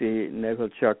keep the navel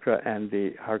chakra and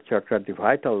the heart chakra at the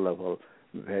vital level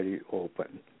very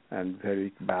open and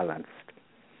very balanced.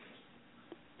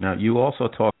 Now, you also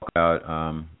talk about,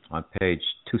 on page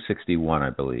 261, I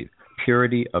believe,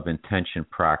 purity of intention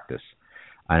practice.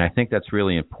 And I think that's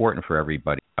really important for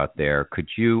everybody out there. Could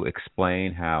you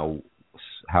explain how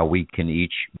we can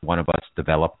each one of us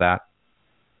develop that?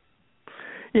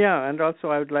 Yeah, and also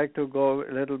I would like to go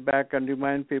a little back and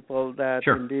remind people that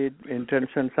indeed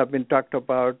intentions have been talked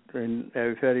about in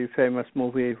a very famous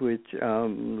movie which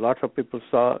lots of people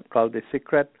saw called The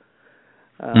Secret.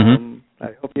 I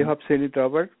hope you have seen it,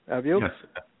 Robert. Have you? Yes,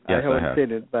 I haven't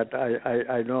seen it, but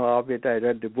I know of it. I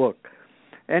read the book.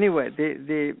 Anyway,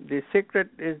 the secret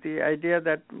is the idea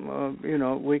that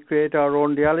we create our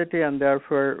own reality, and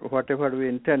therefore whatever we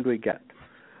intend we get,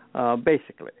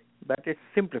 basically. But it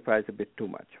simplifies a bit too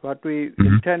much. What we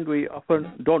intend we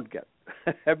often don't get.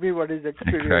 Everybody's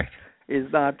experience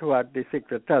is not what the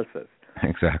secret tells us.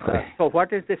 Exactly. So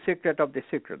what is the secret of the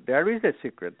secret? There is a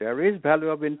secret. There is value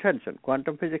of intention.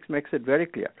 Quantum physics makes it very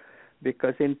clear,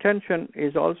 because intention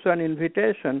is also an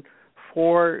invitation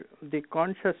for the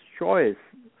conscious choice,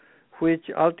 which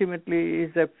ultimately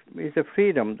is a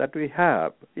freedom that we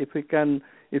have if we can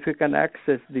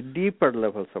access the deeper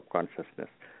levels of consciousness,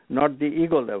 not the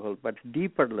ego level, but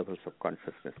deeper levels of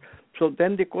consciousness. So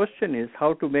then the question is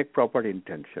how to make proper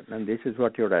intention, and this is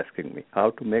what you're asking me,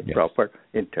 how to make proper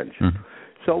intention.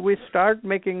 So we start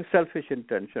making selfish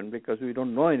intention because we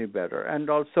don't know any better, and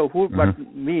also who but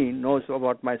me knows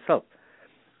about myself.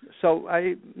 So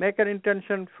I make an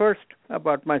intention first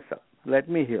about myself, let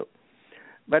me heal.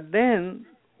 But then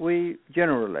we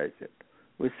generalize it.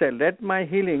 We say, let my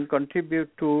healing contribute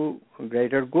to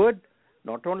greater good.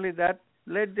 Not only that,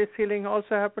 let this healing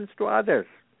also happen to others.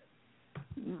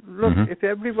 Look, if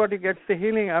everybody gets the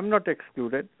healing, I'm not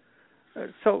excluded.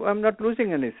 So I'm not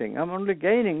losing anything. I'm only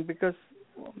gaining because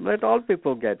let all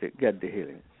people get the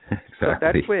healing. Exactly. So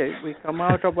that way we come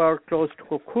out of our closed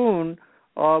cocoon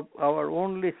of our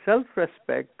only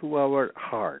self-respect to our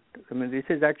heart. I mean, this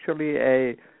is actually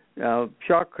a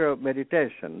chakra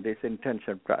meditation, this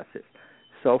intention process.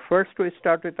 So first we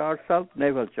start with ourselves,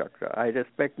 navel chakra. I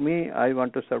respect me, I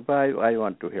want to survive, I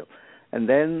want to heal. And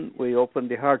then we open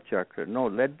the heart chakra. No,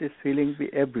 let this feeling be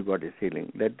everybody's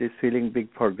healing. Let this feeling be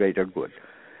for greater good.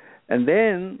 And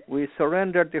then we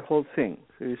surrender the whole thing.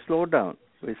 So we slow down.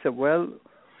 We say, well,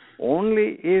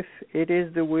 only if it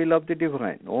is the will of the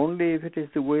divine, only if it is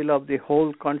the will of the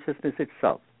whole consciousness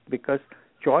itself, because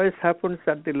choice happens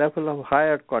at the level of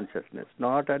higher consciousness,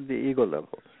 not at the ego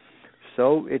level.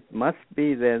 So it must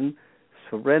be then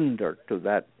surrendered to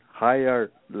that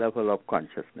higher level of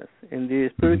consciousness. In the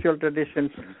spiritual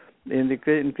traditions,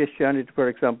 in Christianity, for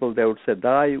example, they would say,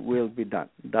 thy will be done.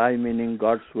 Thy meaning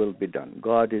God's will be done.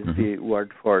 God is the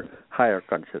word for higher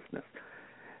consciousness.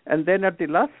 And then at the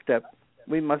last step,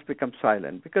 we must become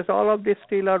silent, because all of these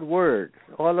still are words,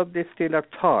 all of these still are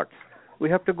thoughts. We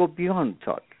have to go beyond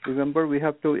thought. Remember, we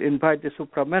have to invite the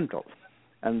supramental,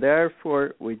 and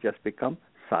therefore we just become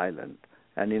silent.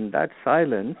 And in that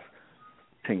silence,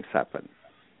 things happen.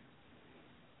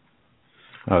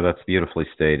 Oh, that's beautifully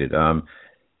stated.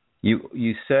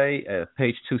 You say,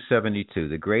 page 272,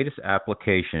 the greatest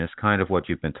application is kind of what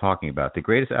you've been talking about. The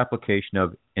greatest application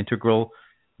of integral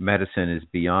medicine is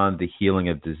beyond the healing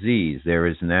of disease. There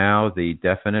is now the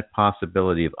definite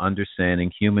possibility of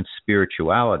understanding human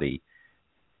spirituality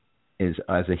is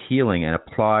as a healing, and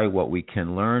apply what we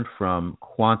can learn from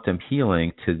quantum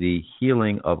healing to the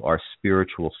healing of our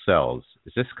spiritual selves.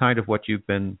 Is this kind of what you've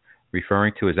been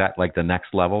referring to? Is that like the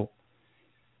next level?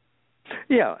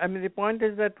 Yeah, I mean, the point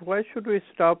is that why should we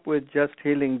stop with just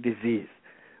healing disease?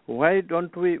 Why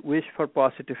don't we wish for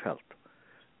positive health?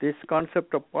 This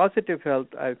concept of positive health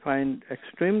I find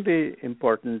extremely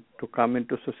important to come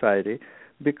into society,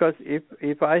 because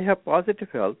if I have positive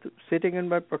health, sitting in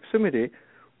my proximity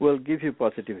will give you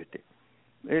positivity.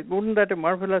 Wouldn't that a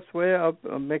marvelous way of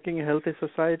making a healthy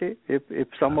society? If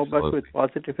some Absolutely. of us with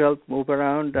positive health move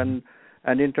around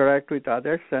and interact with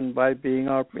others, and by being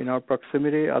in our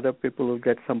proximity, other people will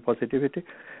get some positivity.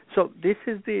 So this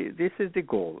is the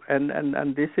goal,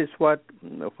 and this is what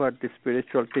the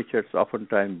spiritual teachers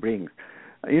oftentimes bring.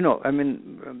 I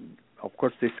mean, of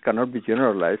course, this cannot be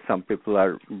generalized. Some people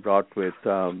are brought with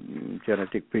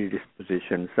genetic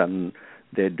predispositions, and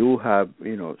they do have,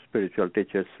 spiritual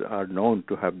teachers are known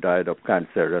to have died of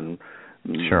cancer, and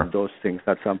sure. Those things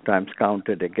are sometimes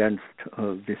counted against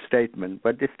the statement.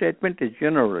 But the statement is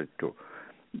generally true.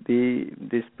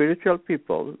 The spiritual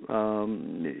people,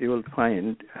 you will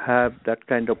find, have that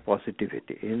kind of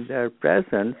positivity. In their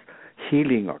presence,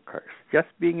 healing occurs. Just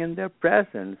being in their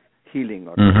presence, healing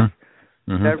occurs.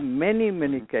 Mm-hmm. Mm-hmm. There are many,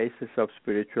 many cases of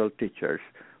spiritual teachers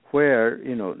where,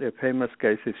 the famous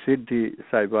case is Siddhi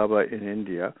Sai Baba in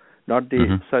India, not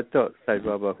the Satya Sai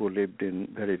Baba who lived in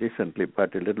very recently,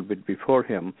 but a little bit before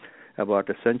him. About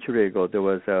a century ago, there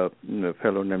was a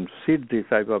fellow named Siddhi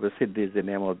Sai Baba. Siddhi is the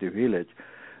name of the village,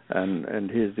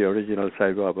 and he is the original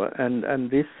Sai Baba.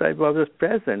 And this Sai Baba's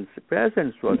presence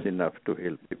was enough to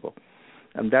heal people.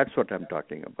 And that's what I'm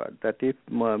talking about, that if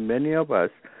many of us,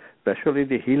 especially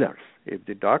the healers, if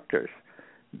the doctors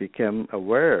became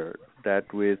aware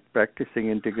that with practicing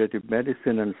integrative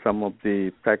medicine and some of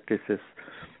the practices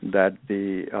that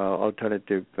the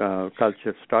alternative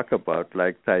cultures talk about,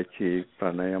 like Tai Chi,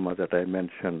 pranayama that I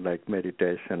mentioned, like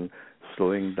meditation,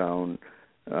 slowing down,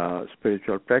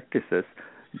 spiritual practices,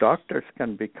 doctors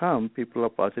can become people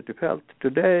of positive health.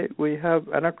 Today, we have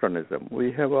anachronism.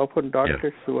 We have often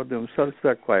doctors who are themselves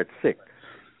are quite sick.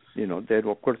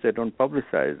 Of course, they don't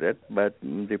publicize it, but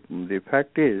the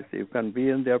fact is, you can be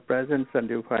in their presence and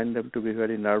you find them to be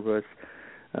very nervous,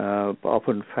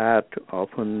 often fat,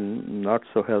 often not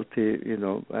so healthy,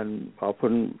 and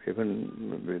often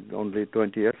even only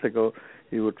 20 years ago,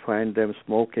 you would find them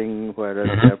smoking, whereas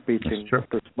they're preaching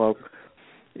to smoke.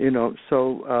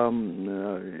 So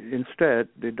instead,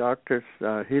 the doctors,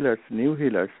 healers, new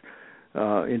healers,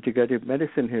 integrative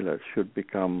medicine healers should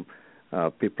become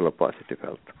people of positive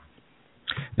health.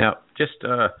 Now,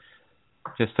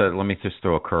 let me just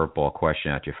throw a curveball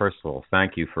question at you. First of all,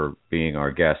 thank you for being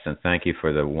our guest, and thank you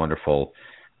for the wonderful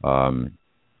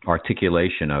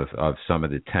articulation of some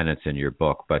of the tenets in your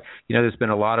book. But, there's been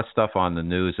a lot of stuff on the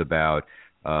news about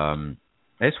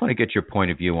I just want to get your point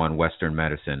of view on Western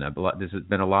medicine. There's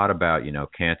been a lot about,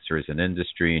 cancer as an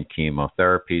industry and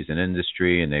chemotherapy as an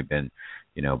industry, and they've been,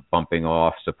 bumping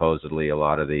off supposedly a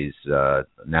lot of these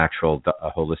natural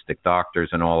holistic doctors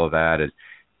and all of that.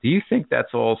 Do you think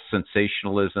that's all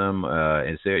sensationalism?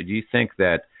 Do you think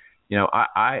that,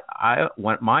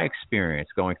 my experience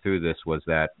going through this was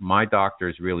that my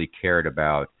doctors really cared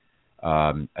about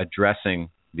addressing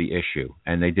the issue,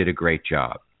 and they did a great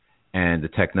job. And the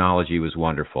technology was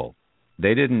wonderful.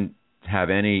 They didn't have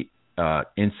any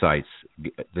insights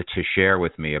to share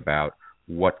with me about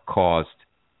what caused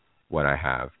what I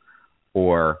have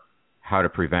or how to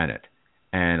prevent it.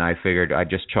 And I figured I'd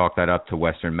just chalk that up to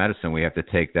Western medicine. We have to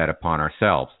take that upon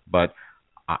ourselves. But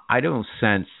I don't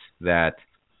sense that,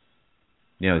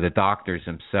 the doctors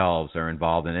themselves are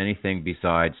involved in anything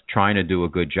besides trying to do a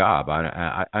good job.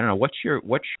 I don't know. What's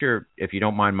your, if you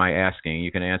don't mind my asking,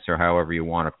 you can answer however you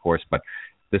want, of course, but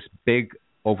this big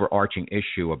overarching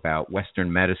issue about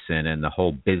Western medicine and the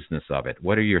whole business of it.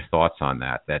 What are your thoughts on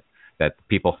that? That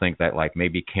people think that like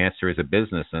maybe cancer is a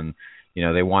business and,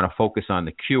 they want to focus on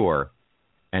the cure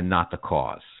and not the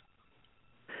cause.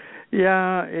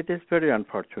 Yeah, it is very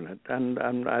unfortunate, and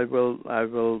I will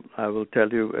tell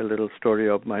you a little story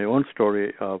of my own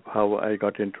story of how I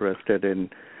got interested in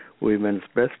women's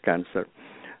breast cancer.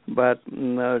 But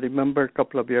remember, a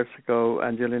couple of years ago,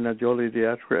 Angelina Jolie,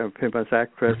 the famous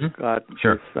actress, got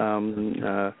this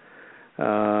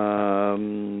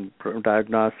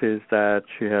diagnosis that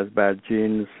she has bad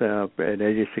genes, an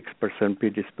 86%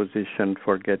 predisposition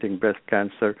for getting breast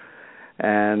cancer.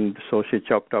 And so she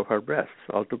chopped off her breasts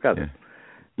altogether. Yeah.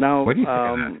 Now, what do you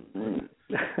think of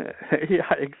that?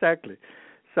 Yeah, exactly.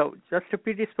 So just a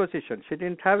predisposition. She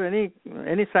didn't have any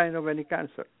sign of any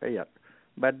cancer yet.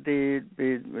 But the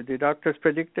doctors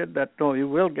predicted that, no, you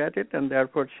will get it, and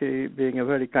therefore she, being a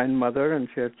very kind mother and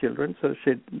she had children, so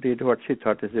she did what she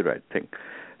thought is the right thing.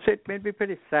 So it made me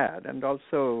pretty sad and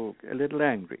also a little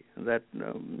angry that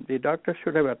the doctor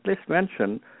should have at least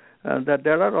mentioned that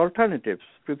there are alternatives,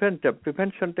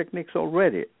 prevention techniques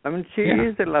already. I mean, she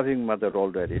is a loving mother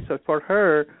already. So for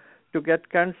her to get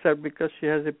cancer because she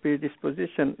has a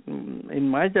predisposition, in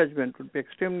my judgment, would be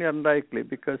extremely unlikely,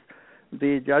 because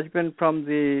the judgment from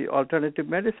the alternative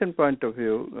medicine point of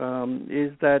view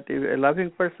is that a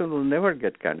loving person will never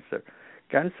get cancer.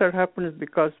 Cancer happens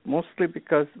mostly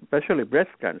because, especially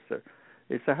breast cancer,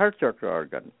 it's a heart chakra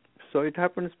organ. So it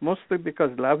happens mostly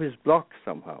because love is blocked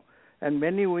somehow. And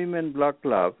many women block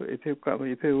love. If you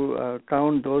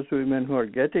count those women who are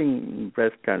getting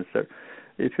breast cancer,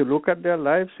 if you look at their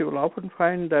lives, you will often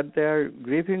find that they are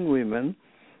grieving women,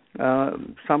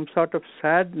 some sort of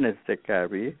sadness they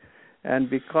carry, and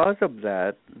because of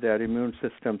that, their immune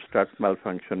system starts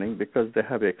malfunctioning because they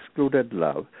have excluded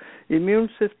love. Immune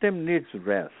system needs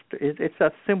rest. It's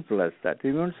as simple as that.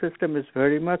 Immune system is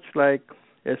very much like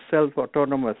a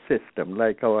self-autonomous system,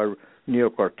 like our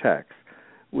neocortex.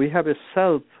 We have a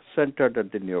self centered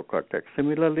at the neocortex.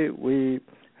 Similarly, we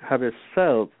have a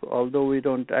self, although we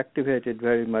don't activate it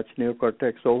very much.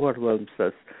 Neocortex overwhelms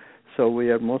us, so we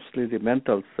are mostly the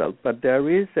mental self. But there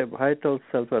is a vital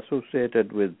self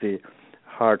associated with the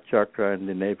heart chakra and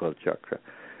the navel chakra.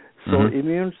 So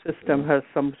immune system has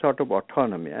some sort of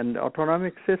autonomy, and the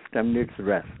autonomic system needs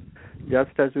rest.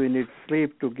 Just as we need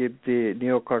sleep to give the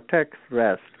neocortex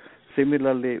rest,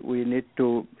 similarly we need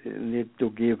to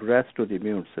give rest to the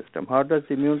immune system. How does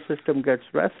the immune system get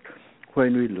rest?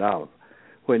 When we love.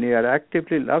 When we are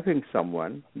actively loving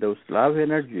someone, those love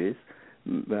energies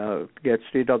gets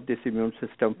rid of this immune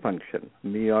system function.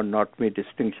 Me or not me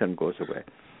distinction goes away.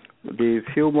 The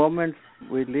few moments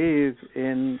we live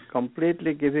in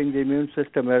completely giving the immune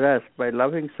system a rest by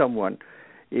loving someone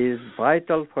is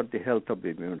vital for the health of the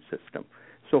immune system.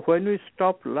 So when we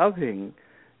stop loving,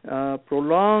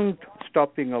 prolonged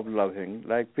stopping of loving,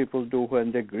 like people do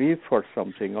when they grieve for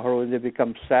something or when they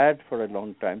become sad for a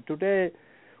long time. Today,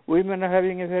 women are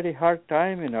having a very hard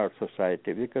time in our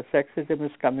society because sexism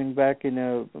is coming back in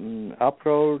a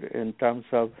uproar in terms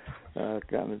of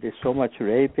there's so much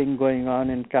raping going on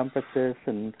in campuses,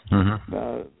 and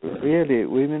really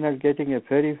women are getting a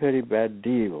very, very bad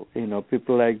deal. You know,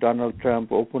 people like Donald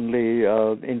Trump openly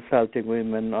insulting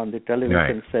women on the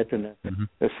television set in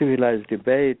a civilized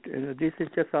debate. This is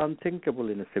just unthinkable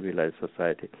in a civilized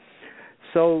society.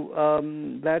 So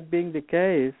that being the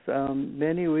case,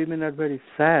 many women are very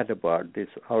sad about this,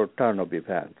 our turn of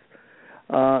events.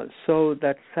 So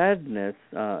that sadness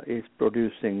is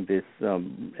producing this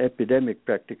epidemic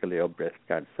practically of breast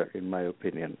cancer, in my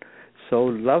opinion. So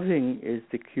loving is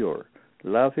the cure.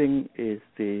 Loving is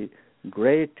the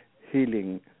great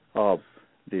healing of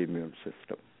the immune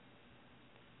system.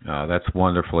 That's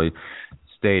wonderfully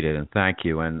stated, and thank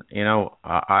you. And you know,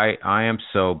 I am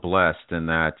so blessed in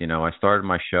that, you know, I started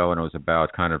my show and it was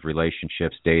about kind of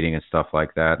relationships, dating and stuff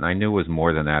like that, and I knew it was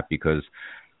more than that because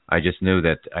I just knew,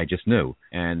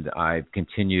 and I've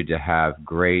continued to have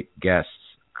great guests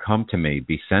come to me,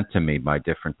 be sent to me by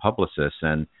different publicists,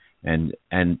 and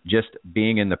just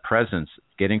being in the presence,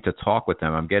 getting to talk with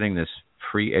them, I'm getting this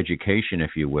free education,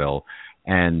 if you will,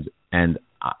 and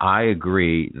I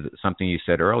agree, something you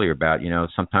said earlier about, you know,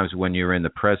 sometimes when you're in the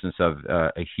presence of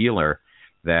a healer,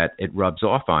 that it rubs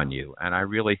off on you. And I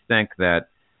really think that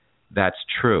that's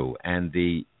true. And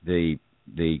the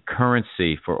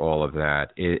currency for all of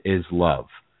that is love.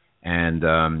 And,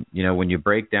 you know, when you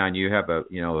break down, you have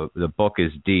the book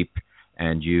is deep,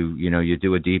 and you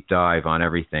do a deep dive on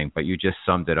everything, but you just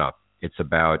summed it up. It's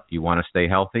about, you want to stay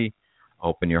healthy,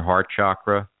 open your heart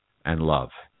chakra, and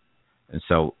love. And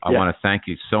so I want to thank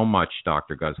you so much,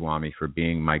 Dr. Goswami, for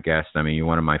being my guest. I mean, you're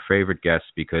one of my favorite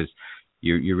guests because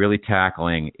you're really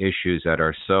tackling issues that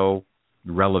are so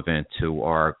relevant to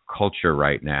our culture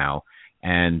right now,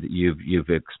 and you've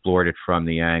explored it from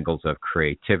the angles of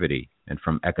creativity and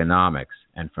from economics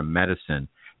and from medicine.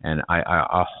 And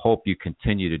I hope you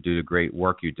continue to do the great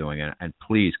work you're doing. And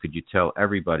please, could you tell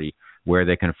everybody where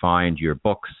they can find your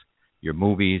books, your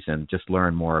movies, and just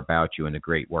learn more about you and the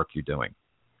great work you're doing?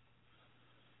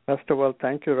 First of all,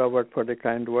 thank you, Robert, for the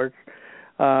kind words.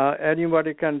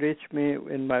 Anybody can reach me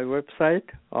in my website,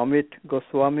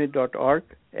 amitgoswami.org,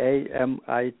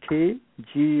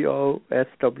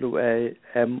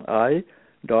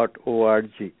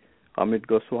 AmitGoswami.org. Amit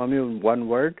Goswami, one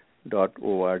word,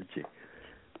 .org.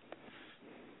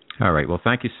 All right. Well,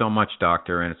 thank you so much,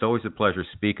 Doctor, and it's always a pleasure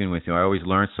speaking with you. I always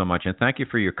learn so much, and thank you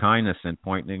for your kindness in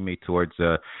pointing me towards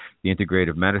the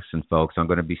integrative medicine folks. I'm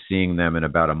going to be seeing them in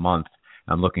about a month.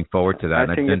 I'm looking forward to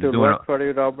that. I think it will work for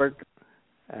you, Robert,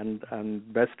 and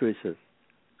best wishes.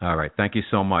 All right. Thank you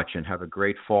so much, and have a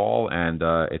great fall. And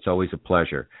it's always a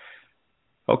pleasure.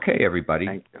 Okay, everybody.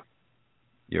 Thank you.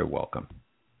 You're welcome.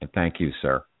 And thank you,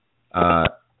 sir.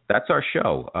 That's our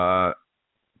show.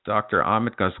 Dr.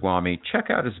 Amit Goswami, check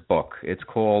out his book.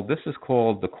 This is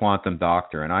called The Quantum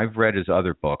Doctor, and I've read his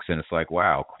other books, and it's like,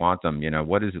 wow, quantum,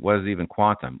 what is even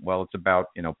quantum? Well, it's about,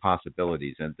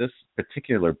 possibilities. And this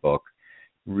particular book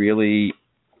really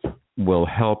will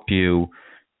help you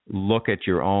look at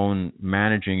your own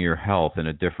managing your health in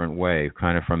a different way,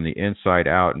 kind of from the inside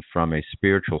out and from a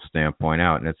spiritual standpoint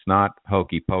out. And it's not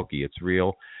hokey pokey, it's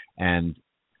real. And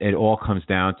it all comes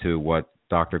down to what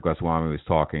Dr. Goswami was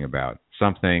talking about,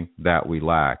 something that we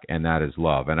lack, and that is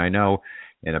love. And I know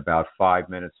in about 5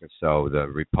 minutes or so, the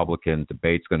Republican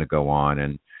debate's going to go on,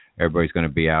 and everybody's going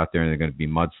to be out there, and they're going to be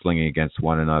mudslinging against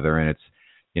one another. And it's,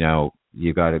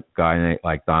 you got a guy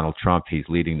like Donald Trump, he's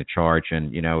leading the charge,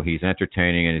 and, he's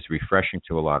entertaining and he's refreshing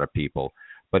to a lot of people.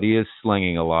 But he is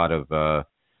slinging a lot of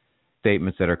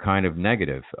statements that are kind of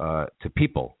negative to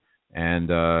people. And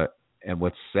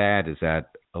what's sad is that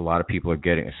a lot of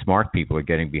smart people are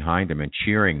getting behind him and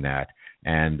cheering that,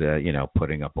 and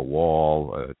putting up a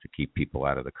wall to keep people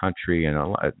out of the country, and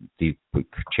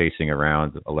chasing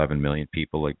around 11 million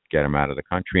people to get them out of the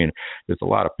country. And there's a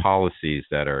lot of policies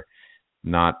that are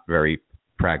not very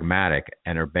pragmatic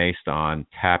and are based on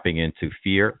tapping into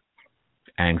fear,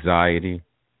 anxiety,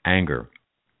 anger,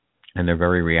 and they're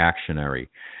very reactionary.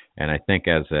 And I think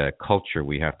as a culture,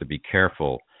 we have to be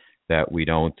careful that we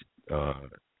don't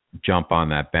jump on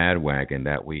that bandwagon,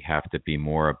 that we have to be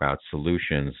more about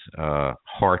solutions,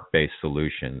 heart-based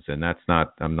solutions. And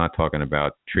I'm not talking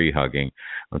about tree hugging.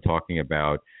 I'm talking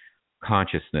about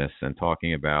consciousness and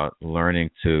talking about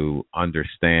learning to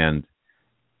understand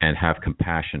and have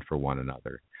compassion for one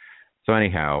another. So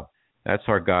anyhow, that's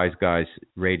our Guys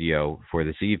Radio for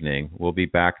this evening. We'll be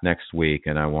back next week,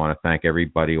 and I want to thank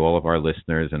everybody, all of our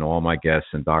listeners and all my guests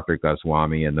and Dr.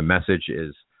 Goswami. And the message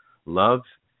is love.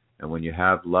 And when you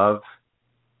have love,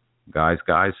 guys,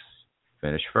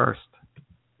 finish first.